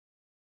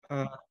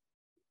Uh,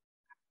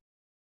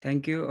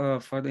 Thank you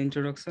for the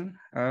introduction.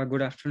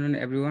 Good afternoon,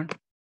 everyone.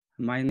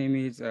 My name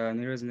is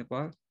Niraj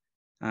Nepal.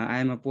 I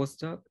am a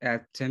postdoc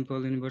at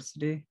Temple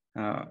University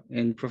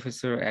in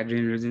Professor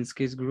Adrienn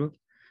Ruzsinszky's group.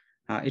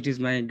 It is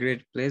my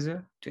great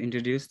pleasure to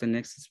introduce the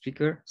next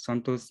speaker,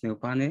 Santosh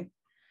Neupane.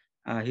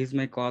 He's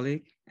my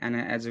colleague and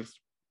as a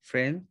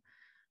friend.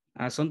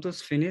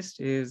 Santosh finished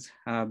his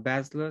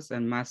bachelor's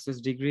and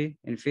master's degree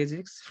in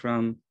physics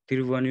from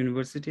Tiruvan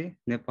University,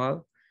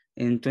 Nepal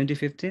in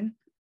 2015.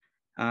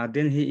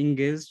 Then he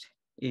engaged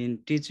in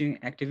teaching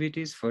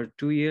activities for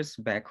 2 years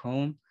back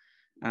home.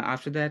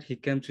 After that, he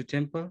came to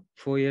Temple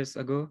 4 years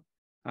ago.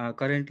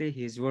 Currently,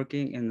 he is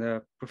working in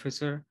the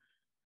Professor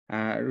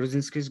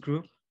Ruzsinszky's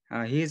group.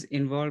 He is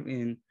involved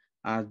in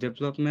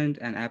development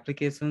and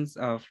applications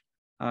of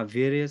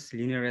various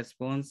linear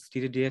response,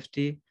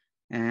 TDDFT,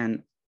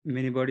 and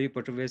many body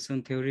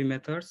perturbation theory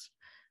methods.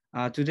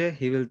 Today,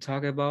 he will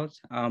talk about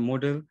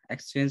model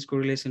exchange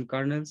correlation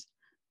kernels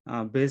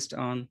based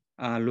on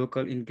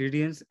local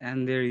ingredients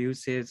and their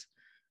usage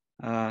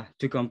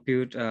to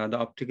compute the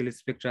optical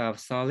spectra of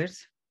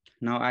solids.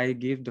 Now I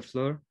give the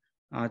floor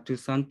to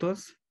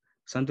Santosh.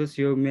 Santosh,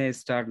 you may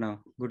start now.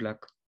 Good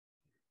luck.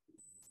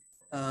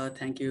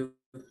 Thank you,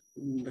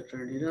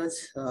 Dr. Niraj,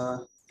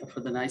 for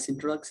the nice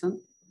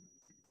introduction.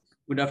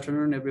 Good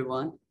afternoon,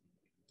 everyone.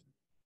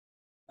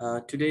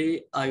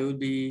 Today, I will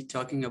be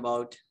talking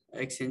about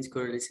exchange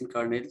correlation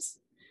kernels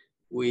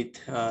with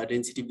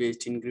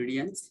density-based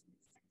ingredients.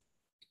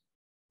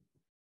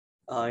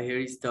 Here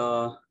is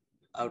the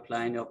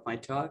outline of my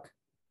talk.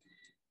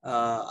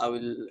 I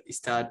will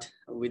start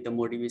with the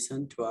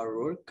motivation to our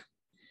work.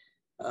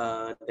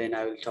 Then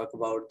I will talk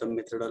about the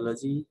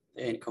methodology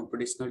and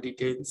computational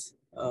details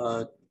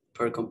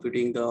for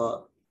computing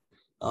the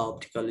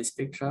optical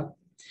spectra.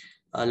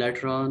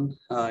 Later on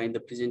in the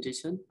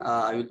presentation,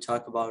 I will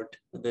talk about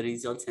the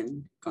results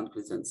and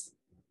conclusions.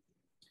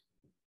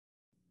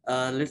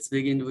 Let's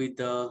begin with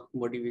the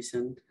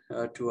motivation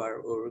to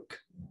our work.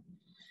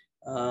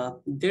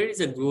 There is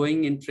a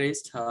growing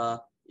interest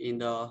in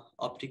the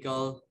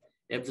optical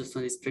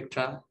absorption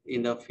spectra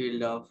in the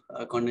field of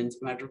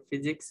condensed matter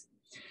physics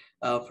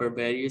for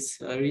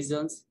various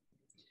reasons.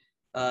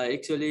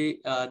 Actually,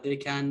 they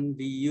can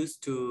be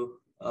used to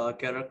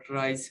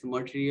characterize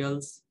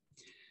materials.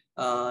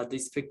 The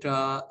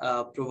spectra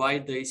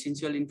provide the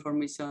essential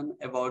information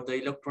about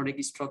the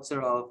electronic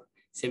structure of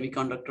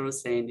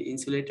semiconductors and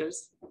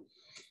insulators.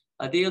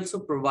 They also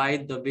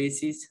provide the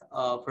basis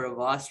for a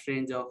vast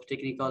range of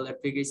technical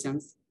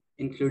applications,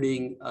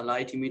 including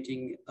light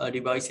emitting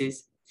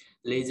devices,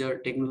 laser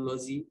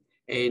technology,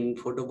 and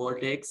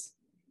photovoltaics.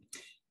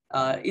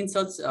 In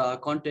such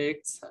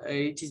contexts,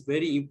 it is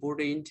very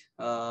important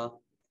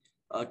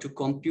to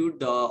compute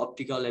the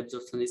optical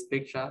absorption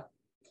spectra.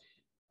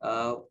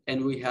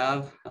 And we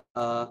have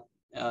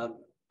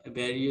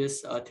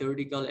various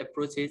theoretical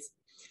approaches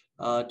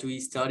to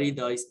study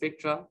the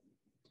spectra.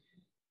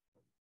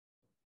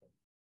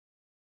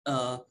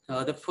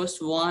 The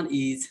first one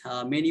is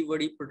many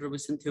body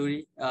perturbation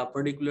theory,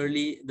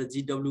 particularly the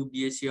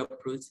GWBSC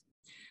approach.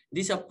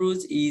 This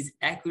approach is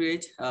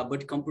accurate,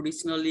 but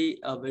computationally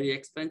very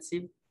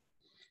expensive.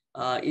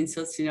 In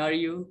such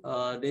scenario,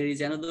 there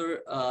is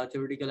another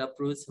theoretical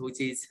approach, which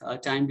is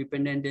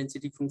time-dependent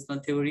density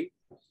functional theory.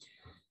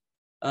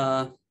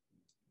 Now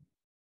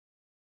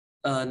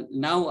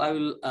I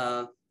will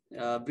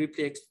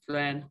briefly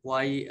explain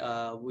why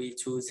we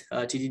choose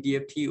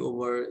TDDFT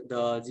over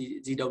the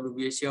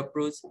GWBSC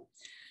approach.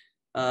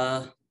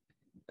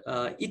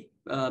 It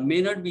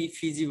may not be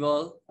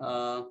feasible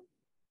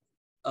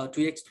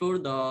to explore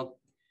the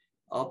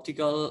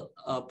optical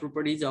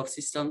properties of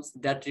systems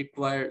that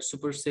require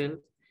supercell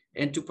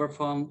and to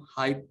perform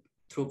high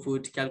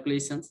throughput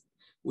calculations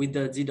with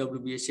the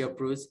GWBSC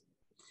approach.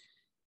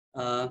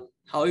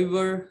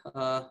 However,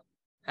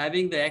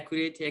 having the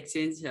accurate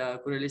exchange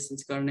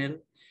correlations kernel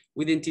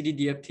within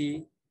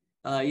TDDFT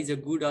is a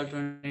good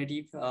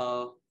alternative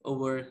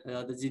over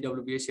the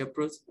GWBSC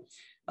approach.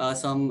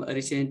 Some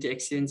recent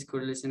exchange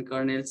correlation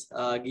kernels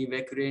give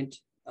accurate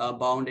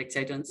bound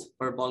excitons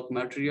for bulk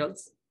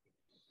materials.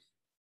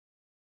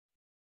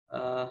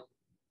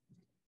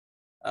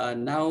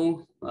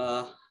 Now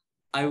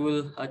I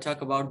will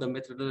talk about the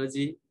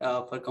methodology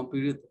for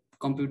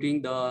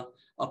computing the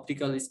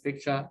optical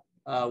spectra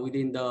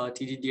within the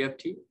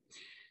TDDFT.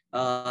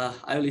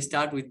 I will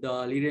start with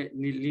the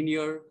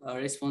linear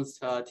response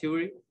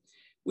theory.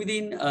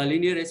 Within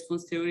linear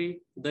response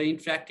theory, the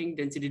interacting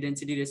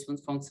density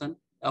response function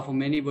of a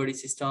many body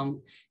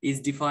system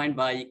is defined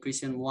by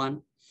equation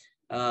 1,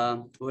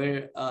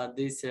 where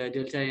this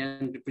delta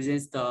n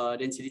represents the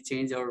density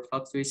change or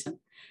fluctuation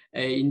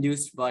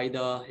induced by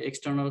the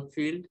external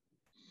field.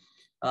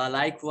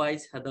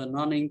 Likewise, the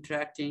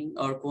non-interacting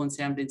or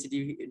cone-sham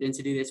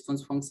density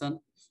response function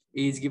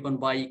is given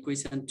by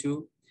equation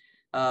 2,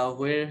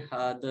 where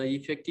the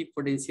effective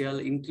potential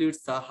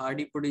includes the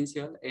Hardy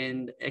potential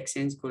and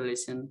exchange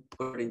correlation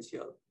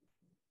potential.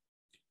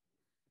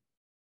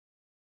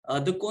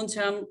 The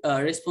quantum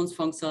response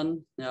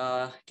function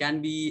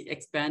can be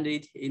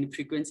expanded in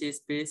frequency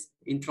space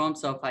in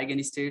terms of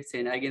eigenstates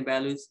and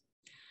eigenvalues.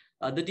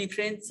 The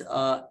difference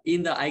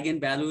in the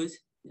eigenvalues,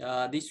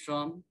 this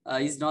term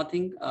is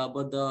nothing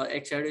but the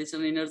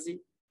excitation energy.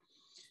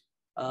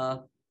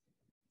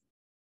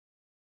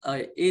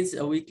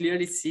 We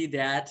clearly see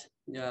that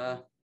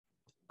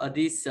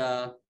this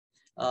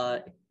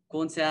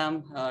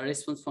quantum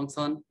response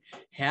function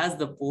has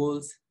the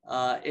poles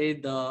at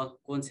the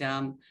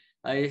quantum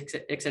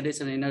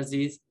excitation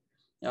energies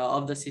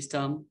of the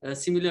system.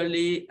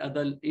 Similarly,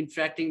 the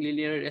interacting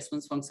linear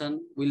response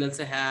function will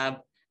also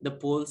have the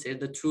poles at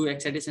the true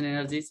excitation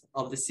energies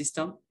of the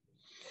system.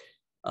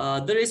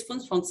 The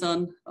response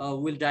function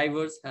will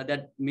diverge.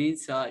 That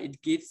means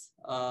it gives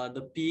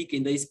the peak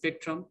in the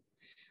spectrum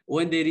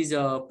when there is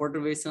a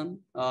perturbation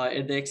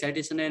at the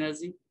excitation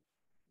energy.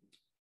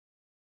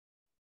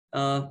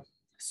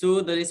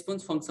 So the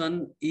response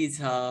function is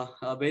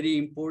very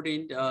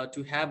important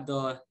to have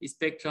the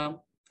spectrum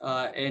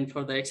and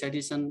for the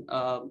excitation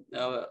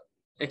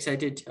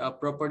excited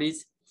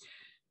properties.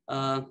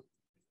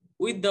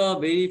 With the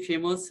very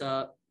famous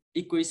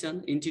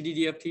equation in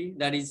TDDFT,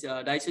 that is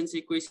Dyson's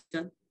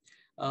equation,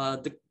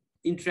 the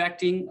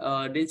interacting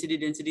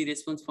density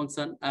response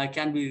function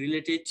can be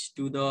related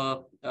to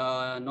the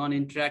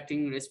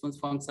non-interacting response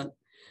function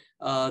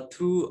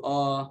through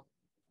a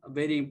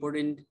very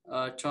important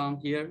term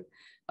here,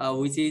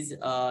 which is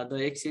the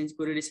exchange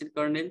correlation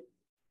kernel.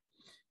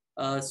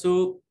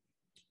 So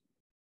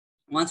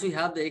once we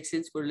have the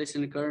exchange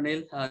correlation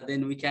kernel,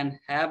 then we can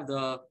have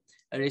the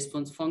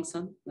response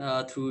function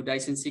through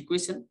Dyson's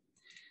equation.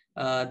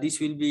 This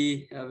will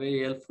be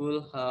very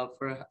helpful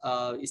for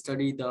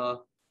study the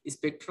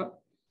spectra.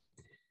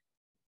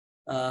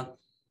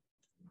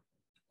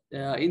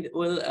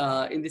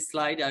 In this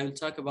slide, I will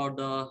talk about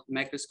the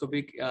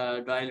macroscopic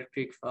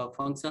dielectric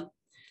function.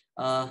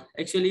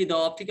 Actually, the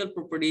optical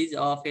properties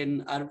of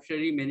an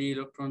arbitrary many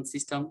electron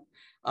system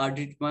are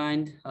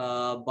determined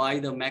by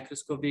the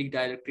macroscopic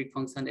dielectric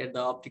function at the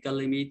optical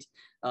limit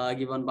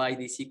given by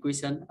this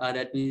equation.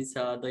 That means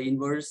the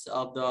inverse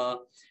of the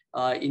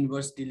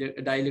inverse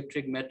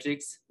dielectric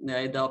matrix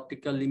at the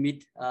optical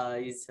limit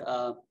is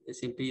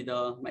simply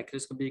the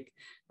macroscopic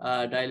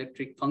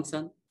dielectric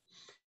function.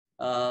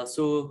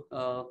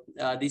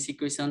 This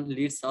equation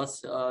leads us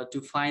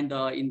to find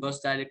the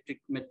inverse dielectric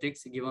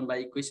matrix given by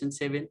equation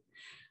 7.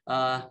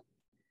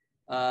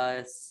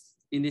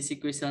 In this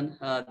equation,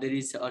 there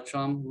is a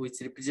term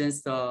which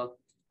represents the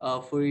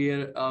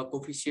Fourier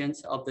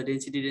coefficients of the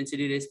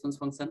density response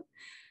function.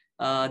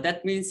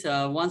 That means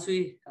once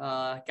we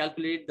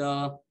calculate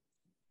the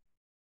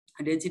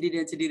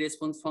density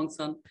response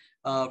function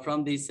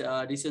from this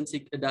Dyson's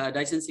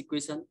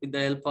equation with the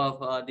help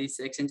of this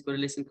exchange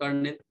correlation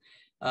kernel,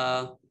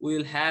 we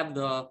will have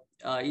the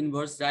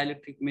inverse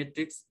dielectric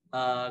matrix.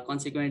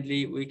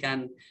 Consequently, we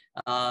can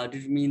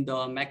determine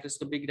the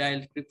macroscopic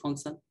dielectric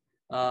function,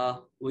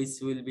 which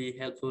will be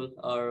helpful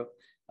or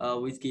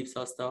which gives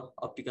us the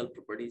optical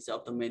properties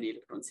of the many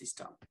electron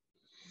system.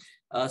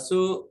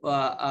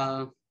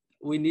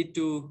 We need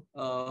to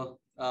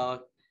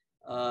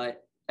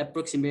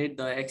approximate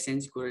the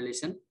exchange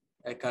correlation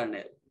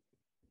kernel.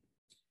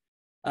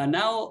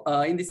 Now,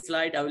 in this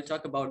slide, I will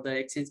talk about the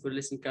exchange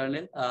correlation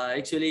kernel.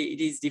 Actually,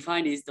 it is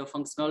defined as the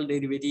functional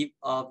derivative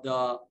of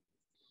the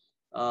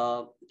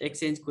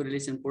exchange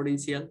correlation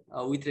potential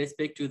with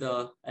respect to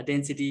the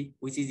density,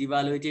 which is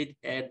evaluated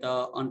at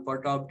the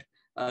unperturbed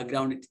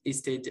ground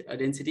state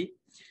density.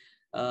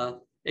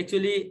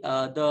 Actually,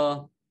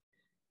 the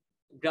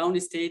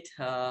ground state,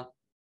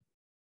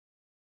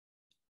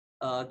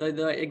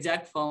 the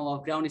exact form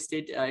of ground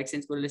state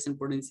exchange correlation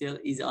potential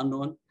is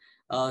unknown.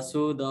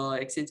 So the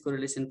exchange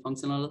correlation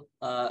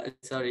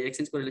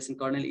exchange correlation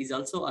kernel is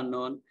also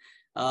unknown.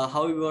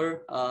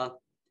 However,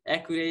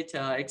 accurate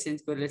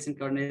exchange correlation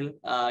kernel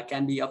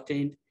can be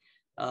obtained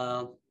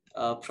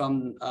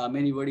from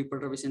many body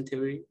perturbation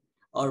theory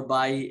or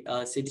by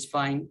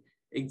satisfying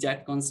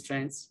exact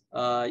constraints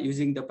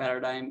using the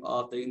paradigm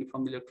of the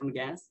uniform electron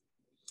gas.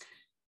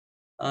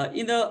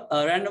 In the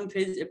random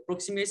phase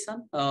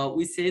approximation,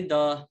 we set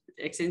the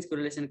exchange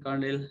correlation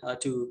kernel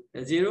to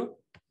 0.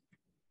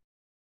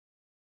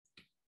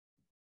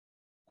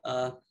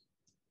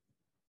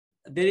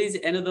 There is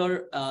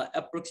another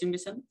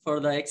approximation for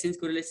the exchange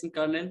correlation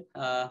kernel,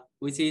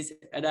 which is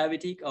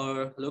adiabatic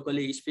or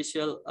locally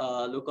special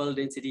local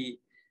density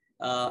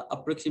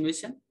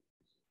approximation.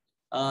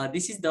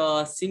 This is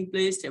the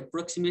simplest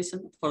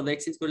approximation for the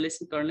exchange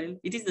correlation kernel.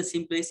 It is the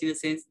simplest in the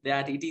sense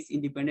that it is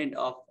independent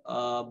of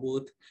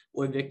both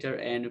wave vector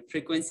and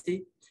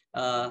frequency.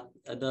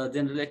 The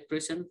general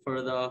expression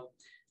for the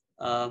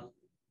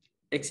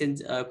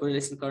exchange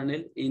correlation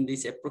kernel in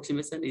this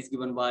approximation is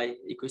given by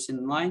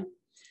equation 9.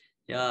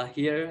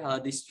 Here,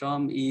 this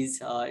term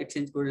is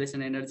exchange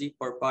correlation energy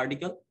per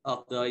particle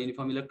of the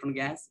uniform electron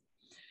gas.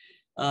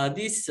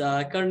 This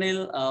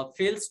kernel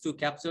fails to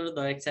capture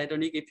the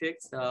excitonic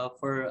effects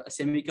for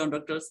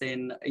semiconductors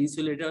and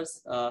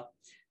insulators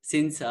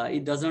since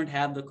it doesn't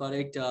have the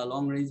correct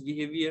long-range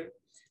behavior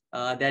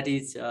that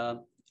is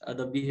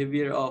the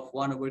behavior of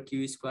 1 over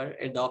q square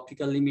at the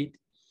optical limit.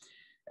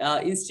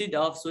 Instead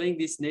of showing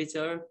this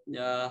nature,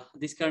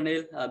 this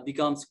kernel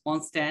becomes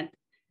constant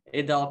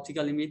at the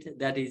optical limit,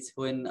 that is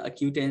when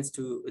q tends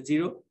to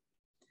 0.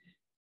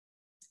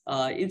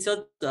 In such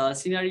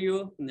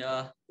scenario,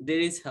 there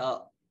is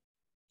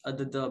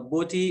the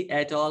Botti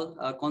et al.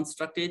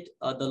 Constructed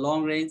the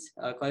long-range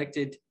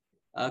corrected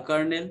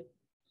kernel.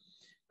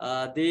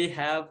 They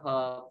have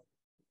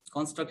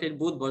constructed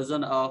both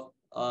version of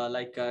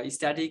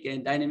static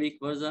and dynamic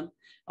version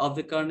of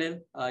the kernel.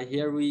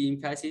 Here we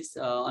emphasize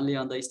only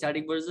on the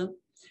static version.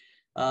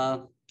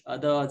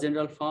 The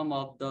general form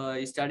of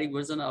the static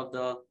version of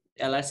the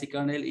LRC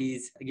kernel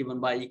is given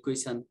by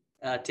equation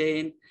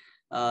 10.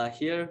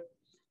 Here,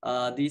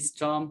 this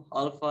term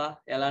alpha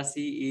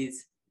LRC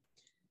is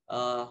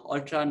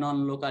ultra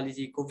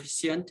non-locality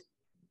coefficient,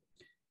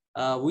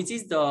 which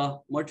is the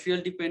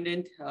material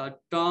dependent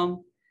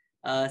term,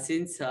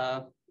 since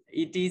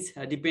it is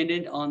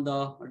dependent on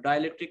the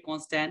dielectric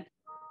constant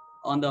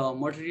on the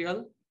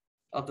material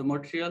of the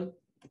material.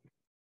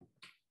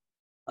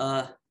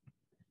 There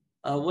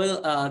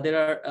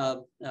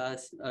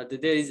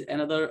is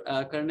another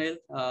kernel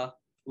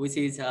which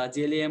is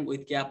JLM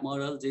with gap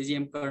model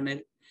JGM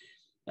kernel.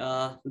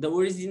 The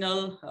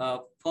original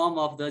form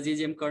of the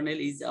JGM kernel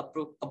is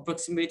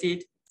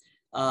approximated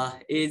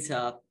is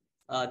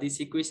this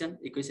equation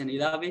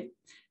 11.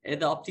 At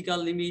the optical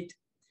limit,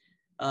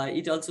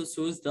 it also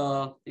shows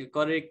the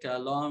correct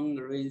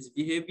long-range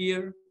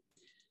behavior.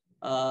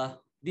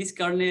 This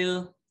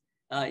kernel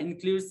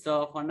includes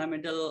the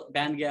fundamental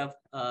band gap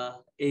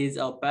is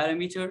a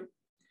parameter.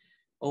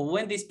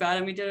 When this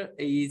parameter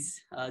is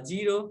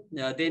 0,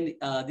 then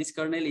this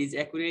kernel is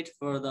accurate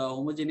for the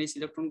homogeneous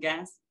electron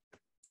gas.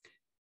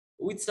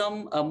 With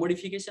some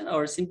modification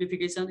or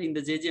simplification in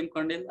the JGM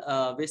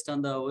kernel based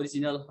on the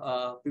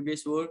original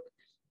previous work,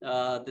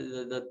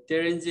 the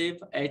Terenjev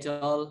et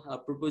al.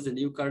 Proposed a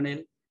new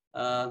kernel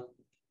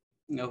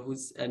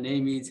whose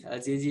name is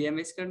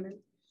JGMS kernel,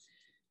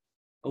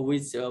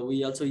 which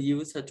we also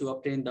use to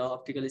obtain the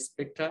optical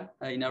spectra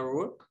in our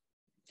work.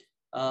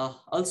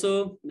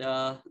 Also,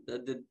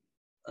 the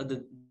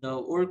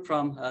work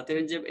from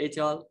Terenjev et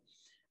al.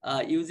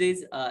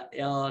 Uses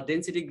a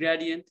density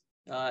gradient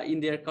in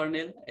their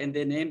kernel, and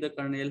they name the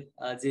kernel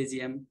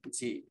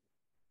JGMG.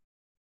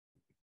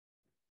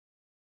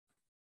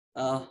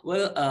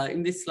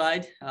 In this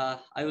slide,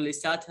 I will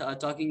start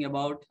talking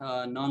about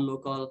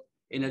non-local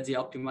energy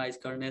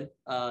optimized kernel,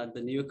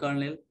 the new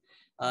kernel.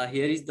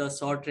 Here is the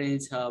short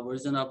range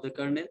version of the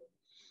kernel.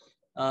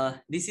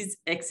 This is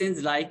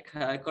exchange-like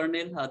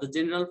kernel. The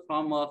general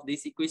form of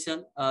this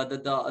equation,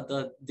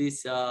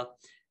 this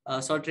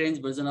short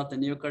range version of the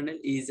new kernel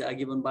is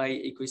given by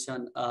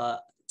equation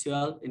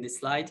 12 in this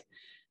slide.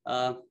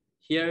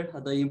 Here,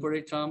 the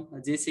imported term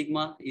J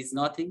sigma is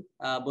nothing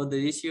but the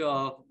ratio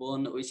of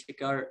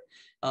von-Weizsäcker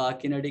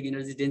kinetic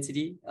energy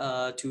density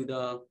to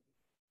the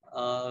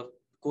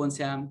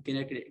Kohn-Sham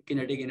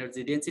kinetic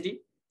energy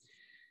density.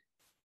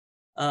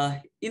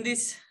 In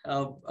this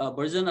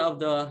version of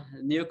the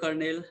new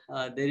kernel,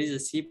 there is a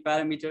C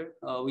parameter,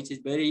 which is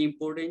very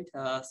important.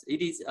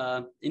 It is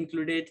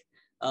included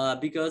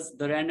because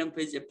the random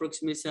phase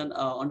approximation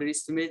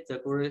underestimates the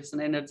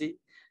correlation energy.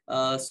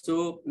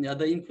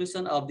 The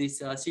inclusion of this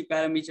C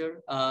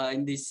parameter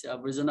in this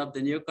version of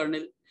the new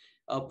kernel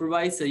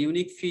provides a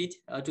unique fit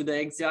to the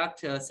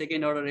exact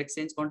second order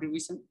exchange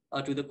contribution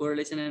to the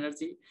correlation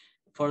energy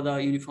for the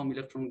uniform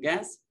electron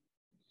gas.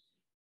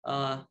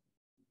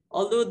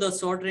 Although the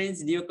short range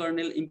neo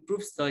kernel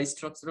improves the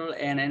structural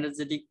and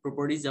energetic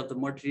properties of the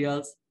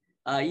materials,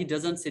 it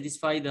doesn't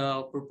satisfy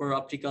the proper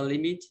optical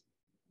limit,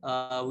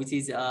 which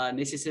is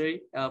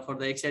necessary for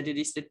the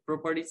excited state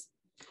properties.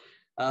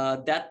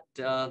 That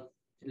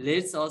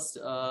leads us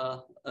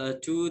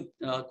to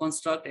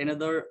construct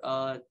another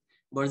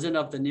version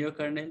of the neo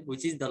kernel,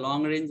 which is the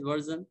long range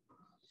version.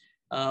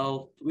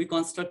 We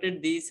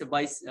constructed this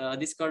by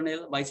this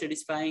kernel by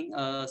satisfying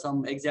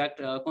some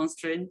exact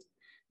constraint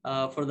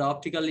for the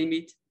optical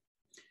limit,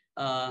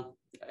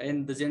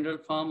 and the general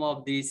form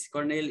of this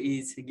kernel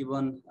is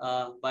given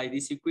by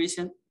this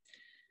equation.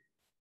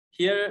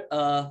 Here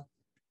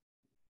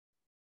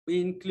we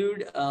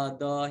include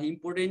the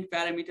important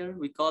parameter.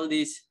 We call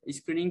this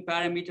screening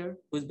parameter,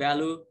 whose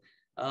value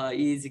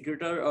is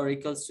greater or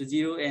equals to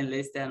 0 and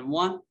less than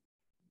 1.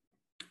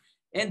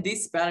 And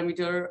this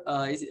parameter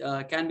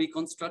can be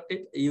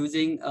constructed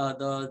using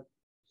the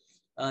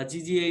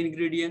GGA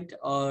ingredient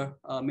or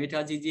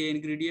meta GGA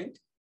ingredient.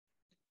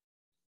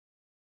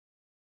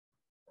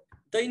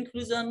 The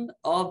inclusion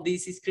of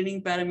this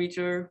screening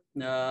parameter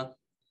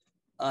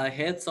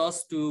helps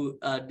us to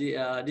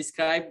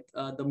describe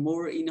the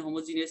more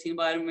inhomogeneous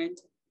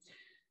environment.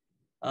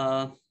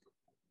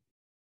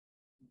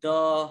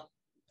 The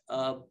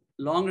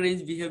long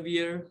range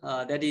behavior,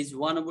 that is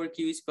 1 over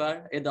q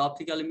square at the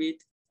optical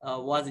limit,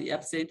 was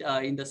absent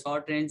in the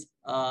short range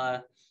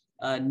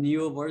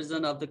neo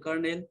version of the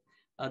kernel.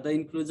 The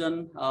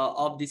inclusion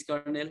of this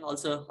kernel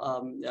also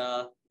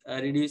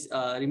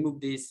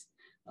remove this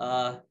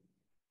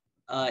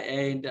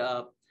and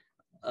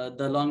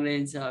the long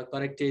range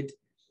corrected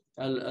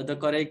the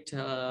correct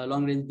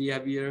long range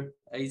behavior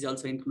is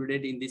also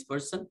included in this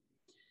person.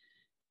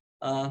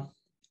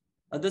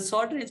 The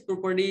short range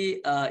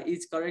property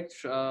is correct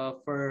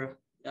for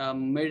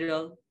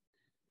metal,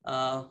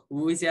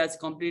 which has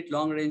complete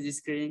long range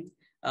screening,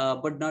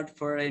 but not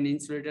for an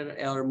insulator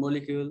or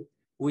molecule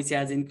which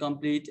has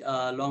incomplete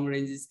long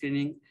range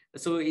screening.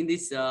 So in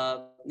this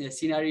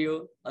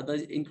scenario,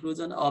 the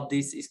inclusion of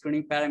this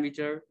screening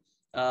parameter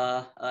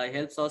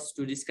helps us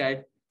to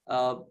describe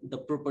the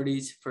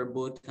properties for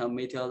both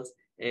metals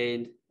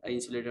and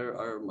insulator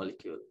or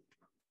molecule.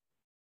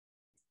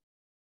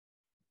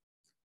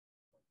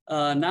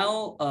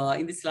 Now,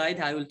 in this slide,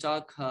 I will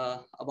talk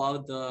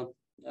about the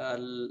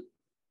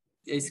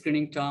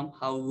screening term,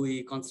 how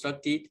we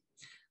construct it.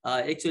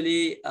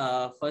 Actually,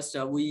 first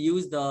we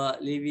use the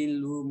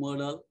Levin-Liu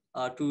model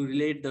to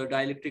relate the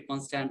dielectric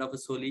constant of a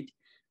solid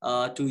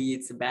to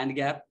its band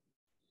gap.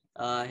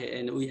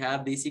 And we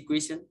have this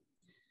equation.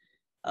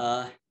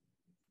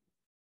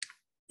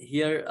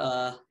 Here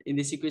in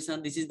this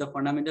equation, this is the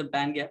fundamental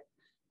band gap.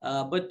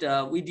 But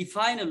we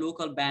define a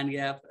local band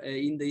gap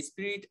in the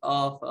spirit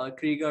of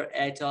Krieger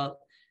et al.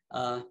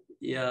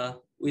 Yeah,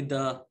 with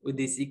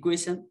this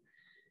equation.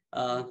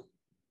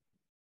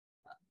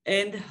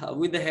 And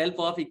with the help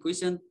of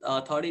equation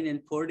 13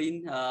 and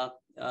 14,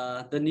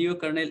 the new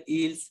kernel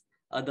yields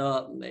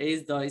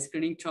the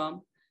screening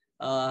term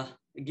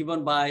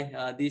given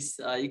by this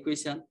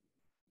equation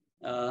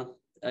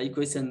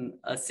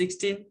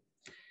 16.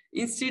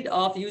 Instead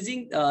of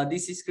using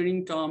this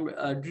screening term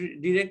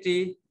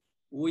directly,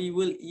 we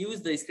will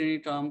use the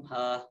screening term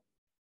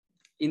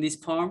in this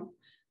form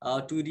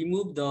to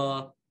remove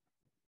the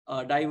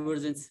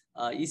divergence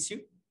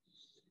issue.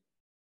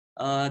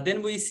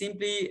 Then we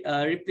simply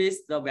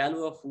replace the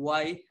value of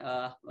y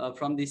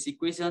from this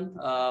equation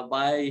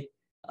by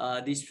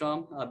this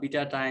term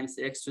beta times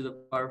x to the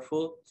power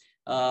 4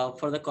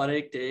 for the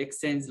correct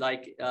exchange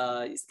like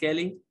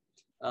scaling,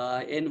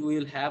 and we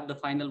will have the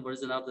final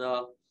version of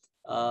the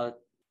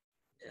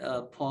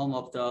form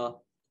of the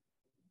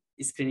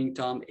screening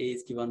term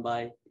is given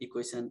by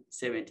equation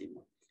 17.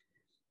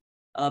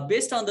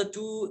 Based on the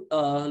two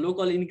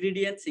local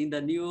ingredients in the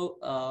new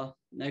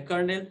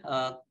kernel,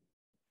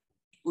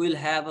 we'll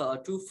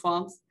have two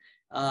forms,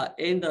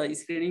 and the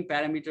screening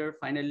parameter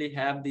finally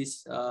have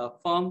this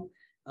form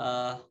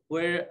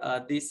where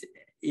this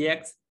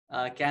Ax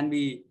can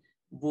be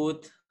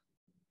both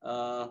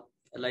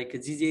like a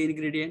GJ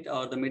ingredient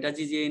or the meta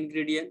GJ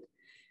ingredient,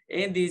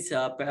 and these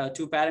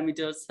two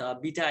parameters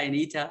beta and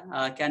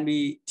eta can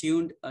be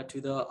tuned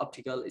to the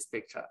optical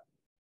spectra.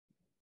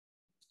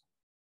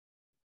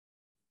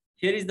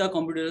 Here is the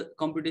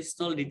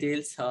computational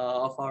details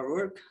of our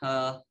work.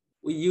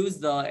 We use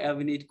the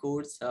AVNet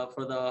codes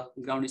for the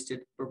ground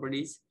state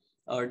properties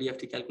or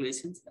DFT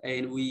calculations,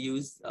 and we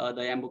use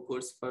the AMBO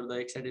codes for the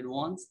excited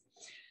ones.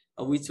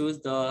 We choose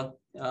the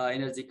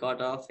energy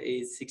cutoff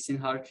is 16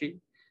 Hartree.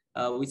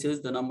 We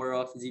choose the number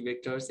of G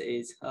vectors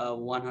is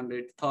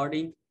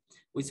 113.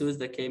 We choose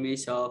the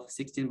K-mesh of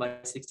 16 by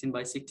 16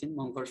 by 16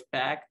 Monkhorst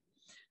pack.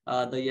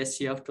 The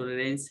SCF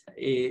tolerance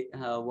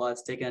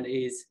was taken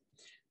is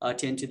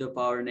 10 to the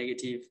power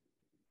negative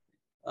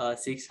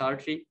 6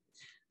 Hartree.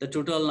 The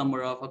total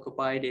number of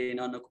occupied and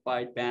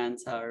unoccupied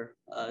bands are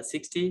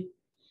 60.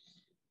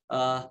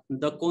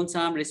 The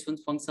Kohn-Sham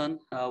response function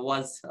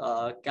was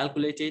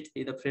calculated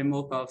in the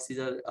framework of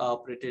Caesar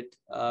operated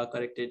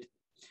corrected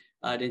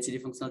density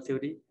functional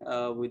theory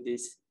with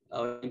this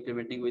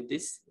implementing with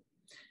this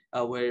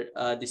where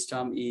this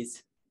term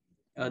is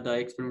the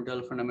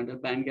experimental fundamental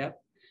band gap.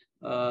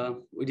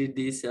 We did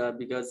this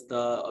because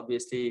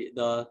obviously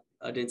the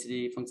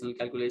density functional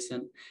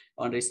calculation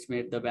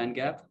underestimate the band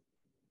gap.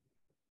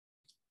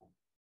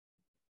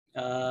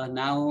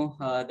 Now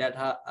that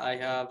I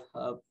have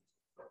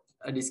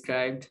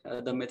described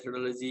the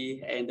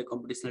methodology and the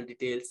computational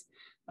details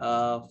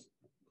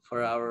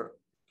for our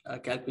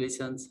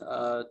calculations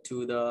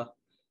to the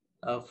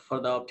for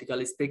the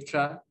optical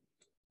spectra,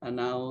 and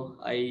now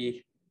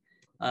I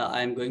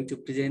am going to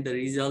present the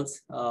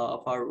results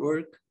of our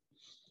work.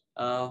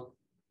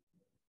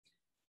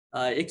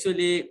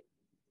 Actually,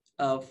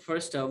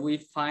 first we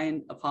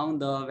found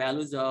the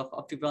values of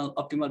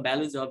optimal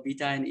values of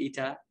beta and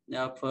eta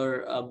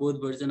for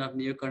both versions of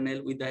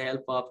neokernel with the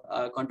help of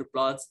contour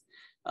plots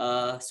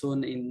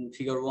shown in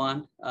figure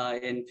 1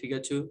 and figure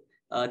 2.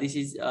 This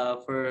is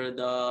for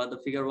the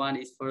figure 1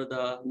 is for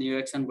the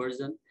neo-action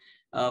version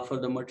for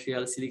the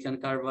material silicon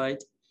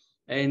carbide,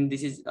 and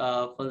this is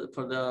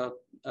for the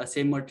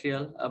same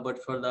material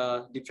but for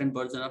the different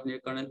version of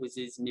neokernel, which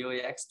is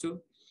neo-X2.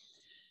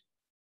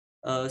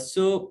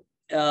 So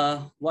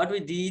what we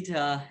did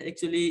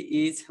actually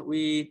is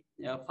we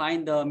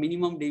find the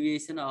minimum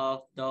deviation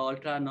of the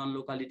ultra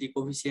non-locality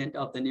coefficient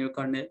of the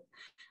neokernel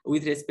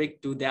with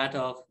respect to that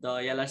of the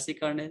LRC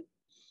kernel.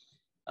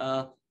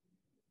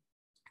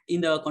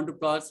 in the contour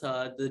plots,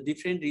 the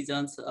different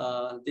regions,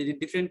 the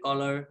different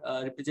color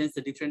represents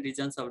the different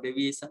regions of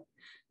deviation.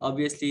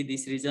 Obviously,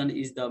 this region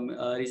is the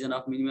region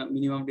of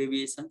minimum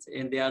deviations,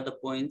 and they are the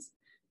points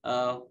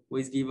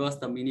which give us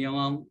the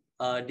minimum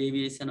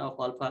deviation of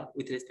alpha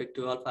with respect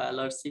to alpha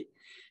LRC,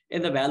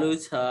 and the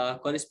values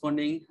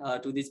corresponding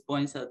to these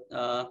points.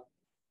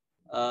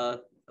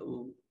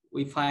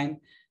 We find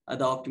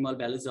the optimal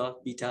values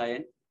of beta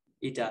and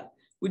eta.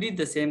 We did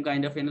the same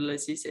kind of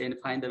analysis and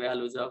find the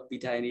values of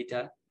beta and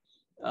eta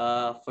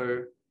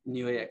for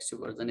new X2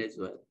 version as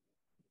well.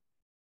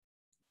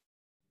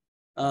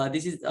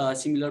 This is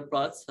similar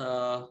plots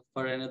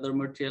for another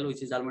material,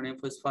 which is aluminum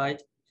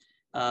phosphide.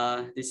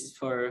 This is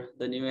for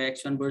the new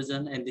X1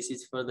 version, and this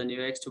is for the new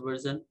X2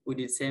 version. We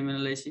did same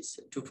analysis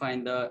to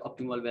find the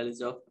optimal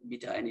values of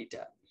beta and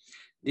eta.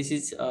 This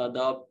is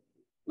the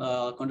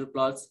contour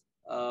plots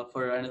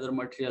for another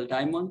material,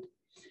 diamond,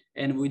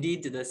 and we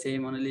did the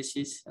same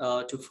analysis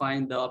to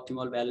find the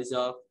optimal values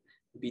of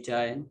beta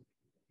and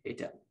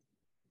eta.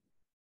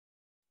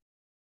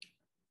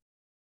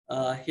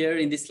 Here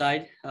in this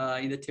slide,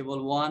 in the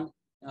table 1,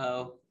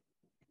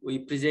 we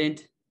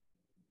present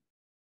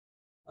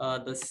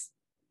the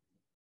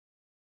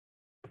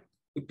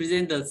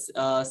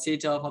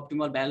set of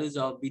optimal values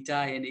of beta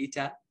and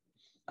eta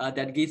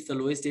that gives the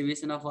lowest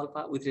deviation of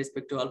alpha with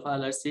respect to alpha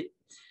LRC.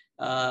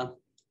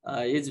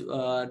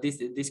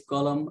 This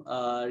column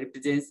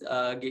represents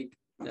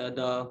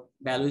the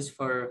values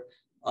for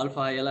alpha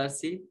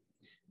LRC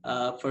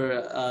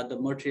for the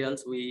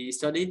materials we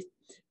studied,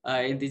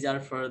 and these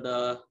are for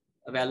the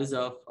values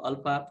of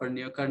alpha for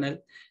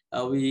neokernel.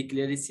 We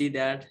clearly see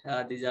that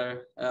these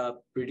are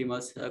pretty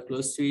much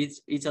close to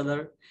each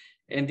other,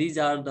 and these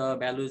are the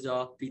values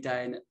of beta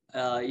and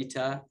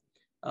eta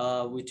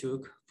we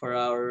took for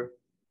our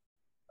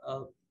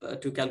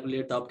to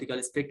calculate the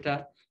optical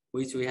spectra,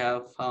 which we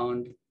have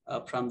found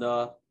from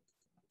the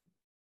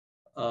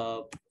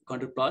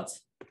contour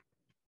plots.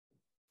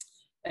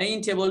 And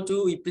in table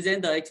 2, we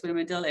present the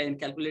experimental and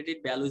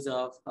calculated values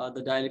of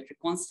the dielectric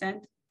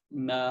constant.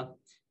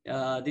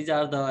 These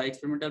are the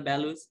experimental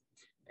values,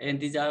 and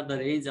these are the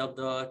range of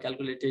the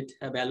calculated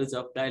values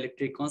of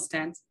dielectric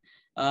constants.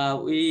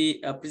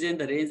 We present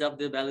the range of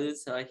the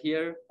values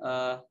here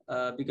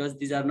because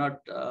these are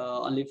not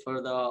only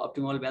for the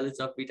optimal values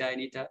of beta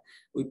and eta.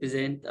 We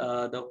present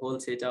the whole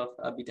set of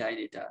beta and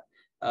eta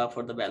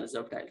for the values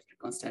of dielectric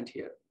constant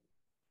here.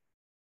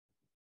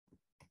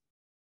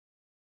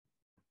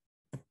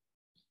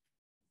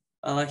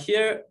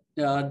 Here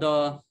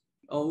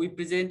we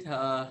present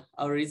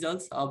our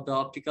results of the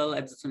optical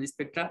absorption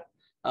spectra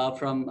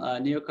from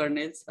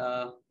neokernels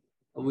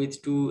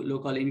with 2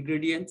 local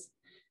ingredients,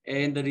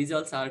 and the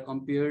results are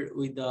compared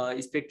with the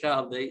spectra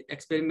of the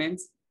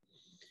experiments.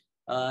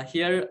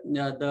 Here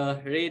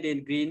the red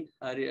and green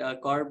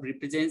curve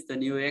represents the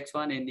neo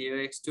X1 and neo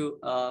X2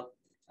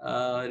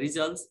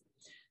 results.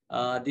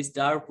 This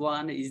dark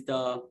one is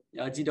the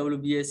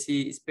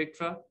GWBSC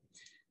spectra.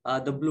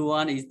 The blue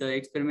one is the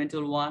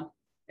experimental one,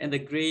 and the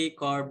gray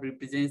curve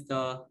represents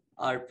the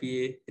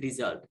RPA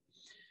result.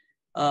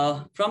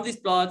 From these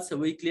plots,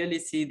 we clearly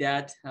see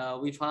that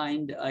we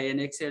find an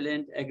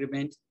excellent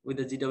agreement with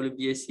the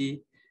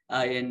GWBSC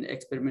and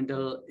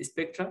experimental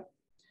spectra.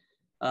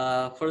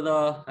 For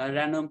the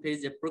random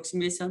phase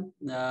approximation,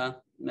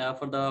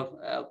 for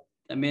the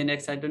main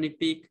excitonic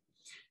peak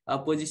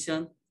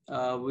position,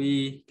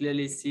 we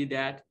clearly see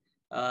that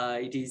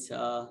it is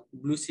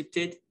blue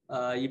shifted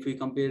if we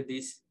compare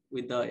this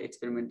with the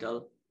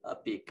experimental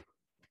peak.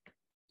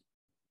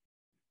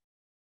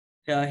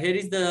 Here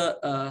is the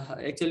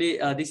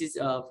this is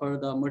for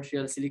the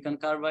material silicon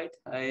carbide,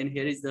 and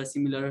here is the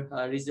similar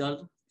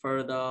result for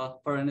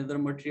another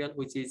material,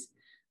 which is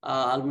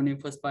aluminum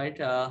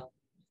phosphide.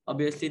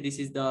 Obviously, this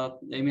is the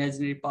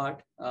imaginary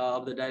part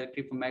of the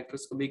dielectric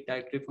macroscopic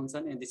dielectric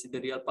function, and this is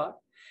the real part.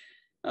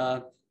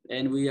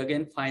 And we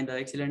again find the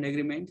excellent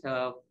agreement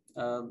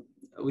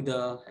with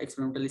the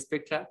experimental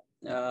spectra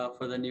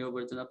for the new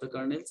version of the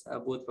kernels,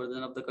 both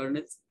versions of the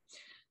kernels.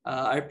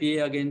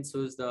 RPA again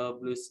shows the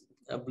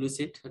blue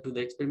sheet to the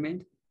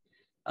experiment.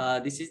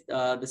 This is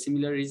the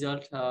similar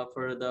result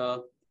for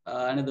the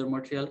another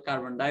material,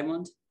 carbon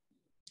diamond.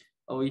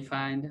 We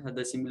find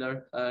the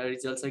similar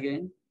results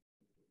again.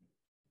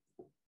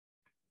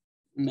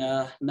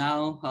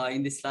 Now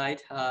in this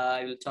slide,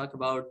 I will talk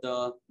about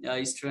the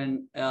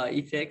Eastern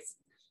effects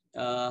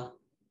on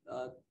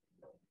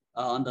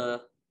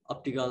the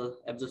optical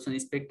absorption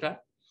spectra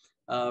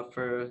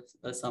for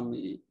some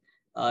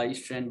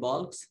Eastern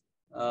bulks.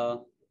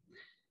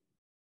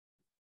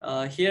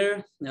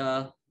 Here,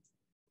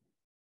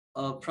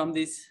 from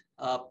this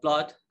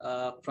plot,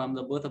 from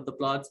both of the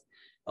plots,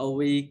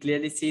 we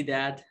clearly see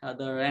that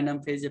the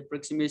random phase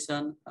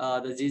approximation,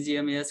 the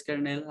GGMAS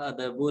kernel,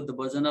 both the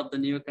version of the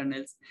new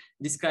kernels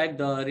describe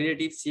the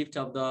relative shift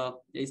of the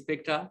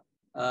spectra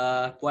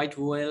quite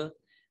well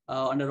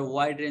under a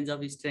wide range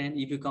of strain.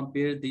 If you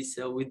compare this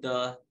with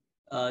the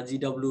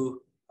GW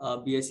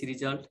BSc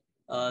result,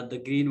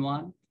 the green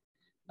one,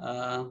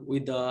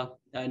 with the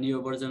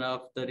new version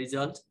of the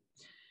result.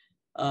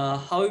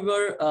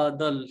 However,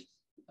 the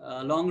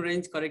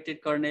long-range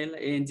corrected kernel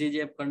and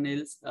JJF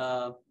kernels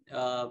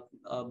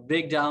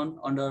break down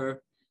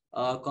under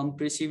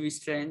compressive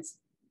strains,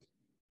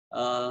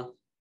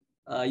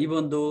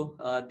 even though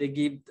they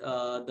give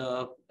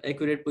the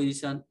accurate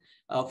position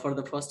for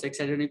the first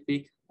excitonic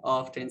peak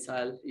of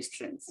tensile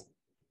strengths.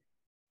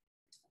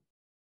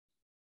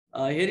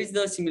 Here is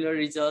the similar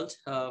result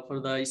for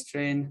the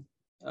strain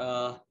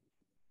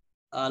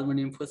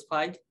aluminum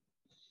phosphide.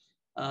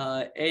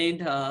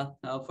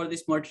 For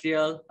this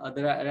material,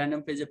 the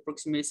random phase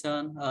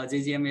approximation,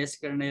 JGMS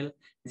kernel,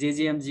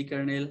 JGMG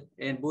kernel,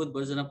 and both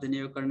versions of the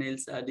neo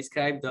kernels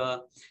describe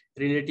the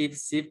relative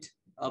shift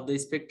of the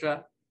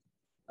spectra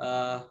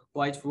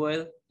quite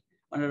well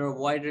under a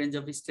wide range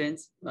of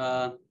strains.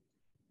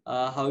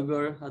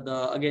 However,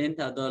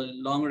 the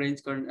long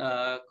range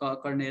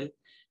kernel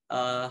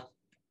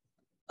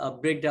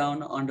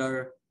breakdown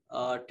under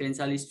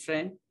tensile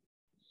strain.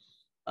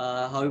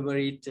 However,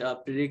 it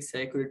predicts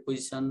accurate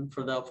position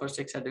for the first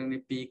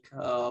excitonic peak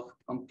of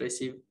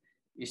compressive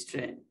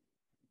strain.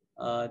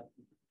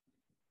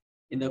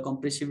 In the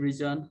compressive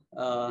region,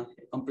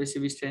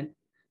 compressive strain,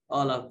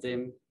 all of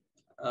the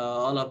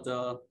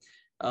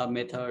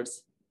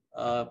methods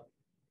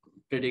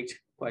predict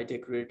quite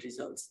accurate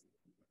results.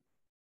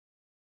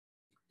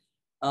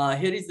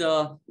 Here is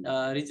the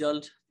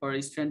result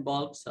for strain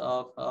bulks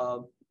of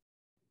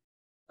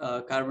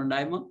carbon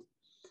diamond.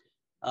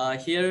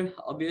 Here,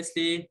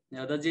 obviously,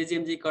 the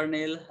JGMG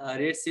kernel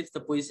redshifts the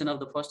position of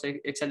the first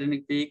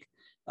excitonic peak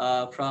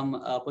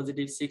from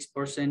positive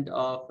 6%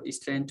 of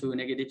strain to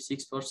negative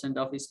 6%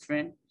 of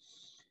strain.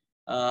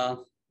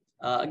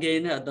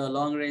 Again, the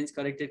long-range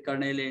corrected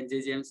kernel and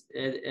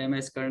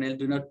JGMS kernel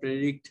do not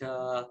predict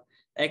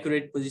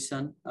accurate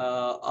position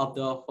of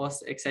the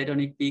first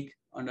excitonic peak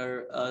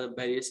under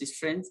various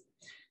strains.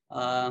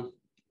 And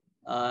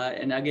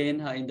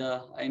again,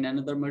 in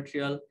another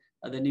material,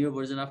 the new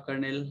version of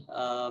kernel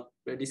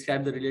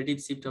describe the relative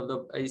shift of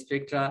the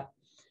spectra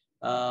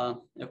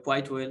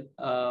quite well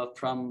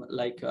from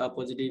like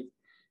positive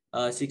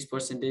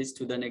 6%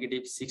 to the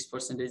negative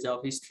 6%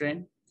 of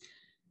strain.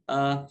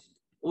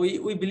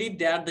 We believe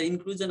that the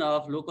inclusion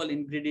of local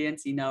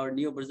ingredients in our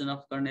new version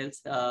of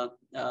kernels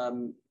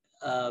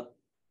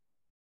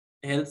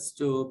helps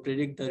to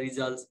predict the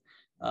results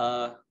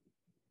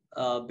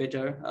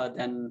better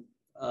than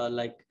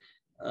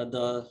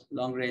the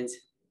long range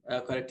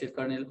corrected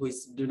kernel, which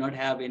do not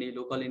have any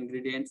local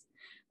ingredients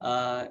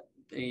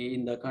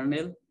in the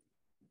kernel.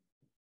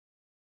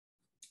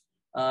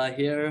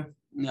 Here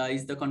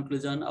is the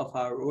conclusion of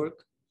our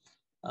work.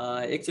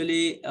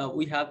 Actually,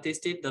 we have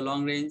tested the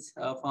long range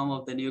form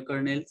of the new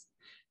kernels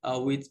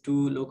with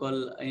 2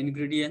 local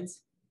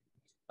ingredients.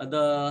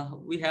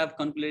 We have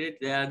concluded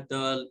that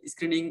the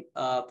screening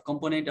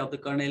component of the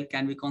kernel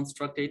can be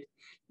constructed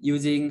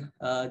using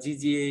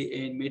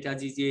GGA and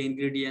meta-GGA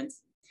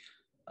ingredients.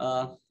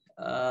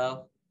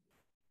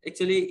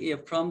 Actually,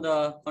 from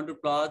the contour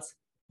plots,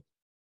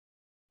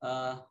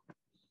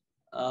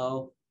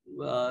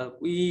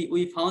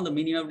 we found the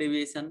minimum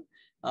deviation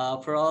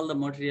for all the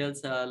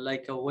materials,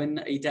 when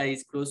eta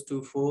is close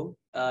to 4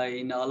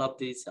 in all of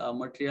these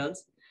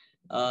materials.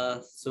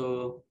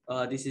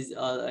 This is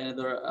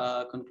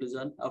another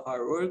conclusion of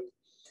our work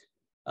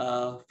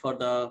for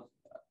the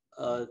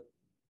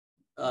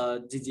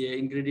GGA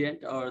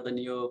ingredient or the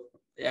neo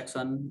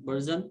X1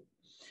 version.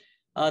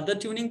 The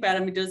tuning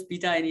parameters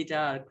beta and eta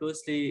are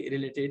closely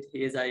related,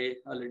 as I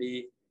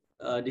already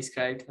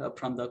described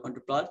from the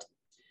contour plot.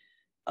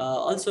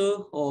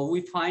 Also,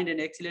 we find an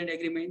excellent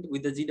agreement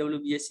with the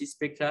GWBSC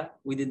spectra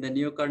within the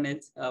neo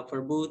kernels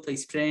for both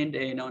strained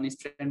and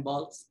non-strained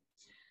bulks.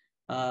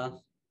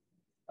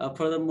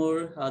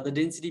 Furthermore, the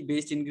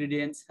density-based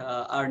ingredients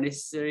are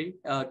necessary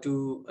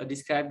to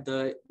describe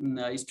the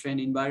strain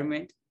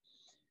environment.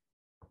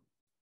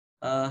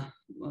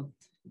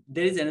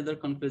 There is another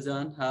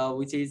conclusion,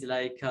 which is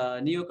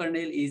neo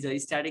kernel is a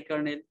static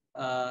kernel,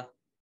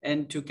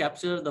 and to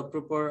capture the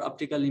proper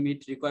optical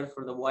limit required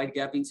for the wide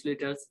gap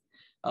insulators,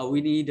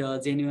 we need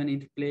a genuine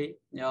interplay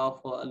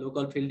of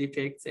local field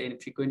effects and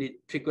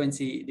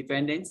frequency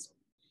dependence.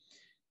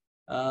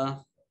 I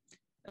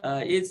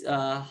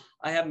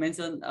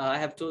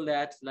have told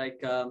that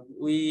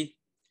we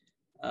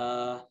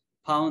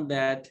found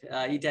that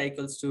eta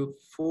equals to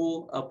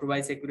 4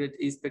 provides accurate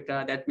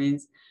spectra. That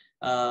means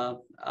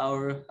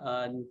our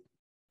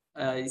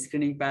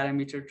screening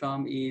parameter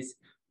term is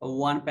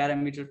 1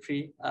 parameter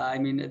free. I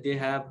mean, they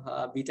have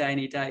beta and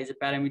eta as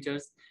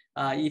parameters.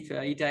 If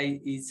eta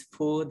is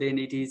 4, then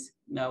it is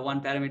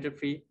 1 parameter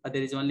free.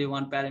 There is only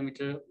 1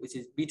 parameter, which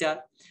is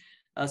beta.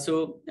 Our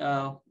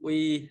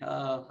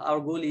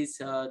goal is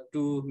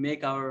to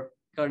make our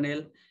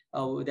kernel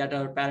that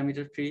are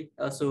parameter free.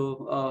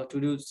 To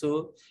do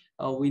so,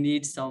 we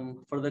need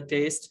some further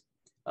test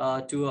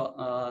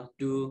to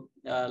do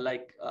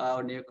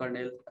our new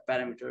kernel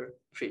parameter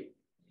free.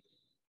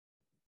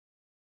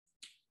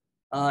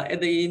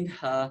 At the end,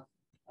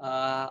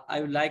 I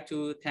would like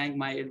to thank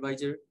my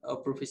advisor,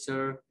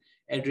 Professor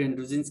Adrienn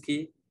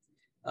Ruzsinszky,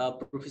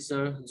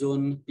 Professor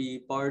John P.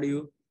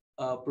 Pardue,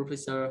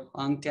 Professor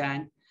Hang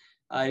Tan.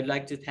 I'd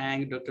like to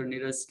thank Dr.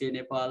 Niraj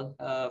Nepal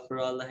for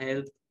all the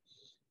help.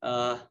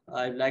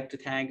 I'd like to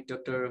thank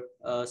Dr.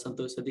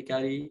 Santosh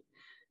Adhikari,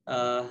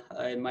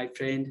 and my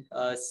friend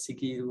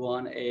Siki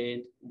Ruan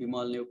and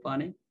Bimal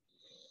Neupane.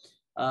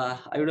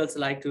 I would also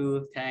like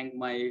to thank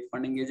my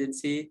funding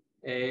agency,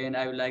 and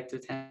I would like to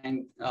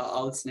thank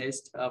Owl's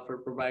Nest for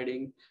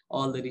providing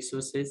all the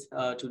resources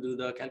to do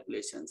the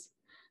calculations.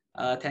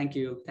 Thank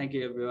you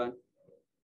everyone.